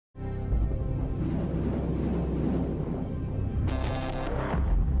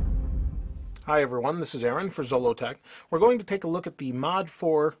Hi everyone, this is Aaron for Zollotech. We're going to take a look at the Mod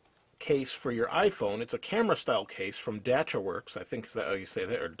 4 case for your iPhone. It's a camera style case from DachaWorks, I think is that how you say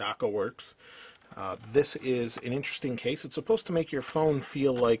that, or DachaWorks. This is an interesting case. It's supposed to make your phone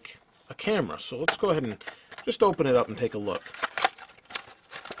feel like a camera. So let's go ahead and just open it up and take a look.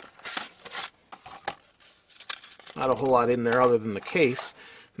 Not a whole lot in there other than the case.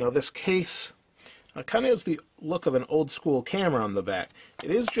 Now this case kind of has the look of an old school camera on the back.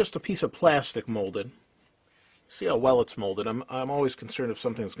 It is just a piece of plastic molded. See how well it's molded. I'm always concerned if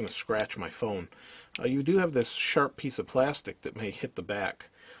something's going to scratch my phone. You do have this sharp piece of plastic that may hit the back.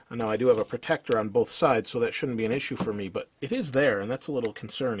 Now I do have a protector on both sides, so that shouldn't be an issue for me, but it is there, and that's a little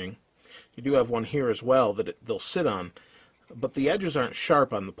concerning. You do have one here as well that they'll sit on, but the edges aren't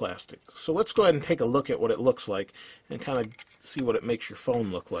sharp on the plastic. So let's go ahead and take a look at what it looks like and kind of see what it makes your phone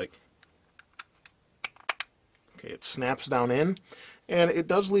look like. Okay, it snaps down in, and it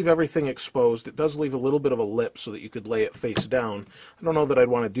does leave everything exposed. It does leave a little bit of a lip so that you could lay it face down. I don't know that I'd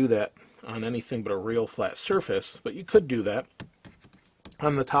want to do that on anything but a real flat surface, but you could do that.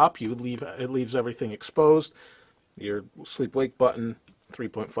 On the top, it leaves everything exposed. Your sleep-wake button,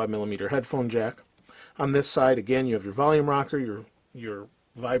 3.5mm headphone jack. On this side, again, you have your volume rocker, your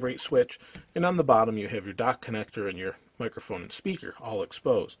vibrate switch, and on the bottom you have your dock connector and your microphone and speaker all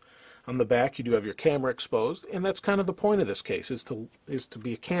exposed. On the back you do have your camera exposed, and that's kind of the point of this case, is to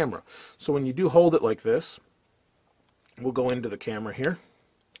be a camera. So when you do hold it like this, we'll go into the camera here.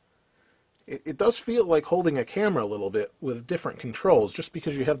 It does feel like holding a camera a little bit with different controls, just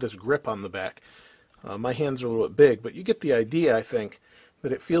because you have this grip on the back. My hands are a little bit big, but you get the idea, I think,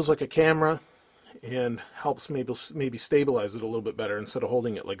 that it feels like a camera and helps maybe stabilize it a little bit better instead of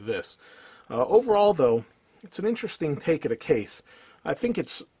holding it like this. Overall, though, it's an interesting take at a case. I think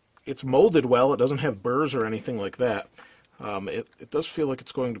it's molded well. It doesn't have burrs or anything like that. It does feel like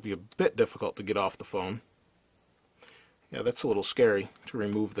it's going to be a bit difficult to get off the phone. Yeah, that's a little scary to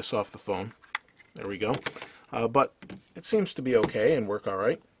remove this off the phone. There we go. But it seems to be okay and work all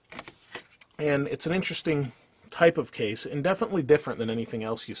right. And it's an interesting type of case, and definitely different than anything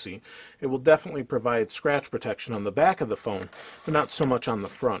else you see. It will definitely provide scratch protection on the back of the phone, but not so much on the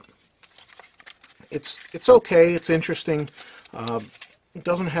front. It's okay. It's interesting. It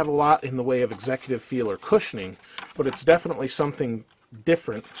doesn't have a lot in the way of executive feel or cushioning, but it's definitely something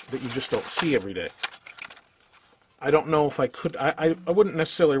different that you just don't see every day. I don't know if I could, I wouldn't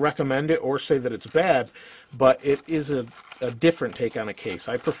necessarily recommend it or say that it's bad, but it is a different take on a case.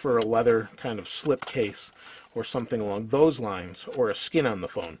 I prefer a leather kind of slip case or something along those lines, or a skin on the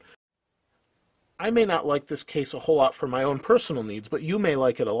phone. I may not like this case a whole lot for my own personal needs, but you may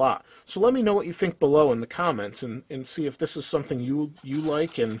like it a lot. So let me know what you think below in the comments and see if this is something you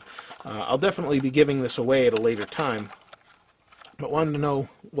like, and I'll definitely be giving this away at a later time. But wanted to know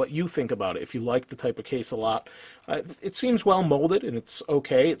what you think about it, if you like the type of case a lot. It seems well molded, and it's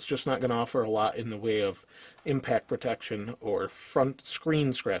okay. It's just not going to offer a lot in the way of impact protection or front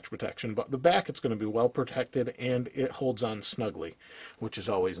screen scratch protection. But the back, it's going to be well protected, and it holds on snugly, which is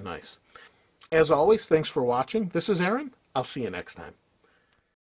always nice. As always, thanks for watching. This is Aaron. I'll see you next time.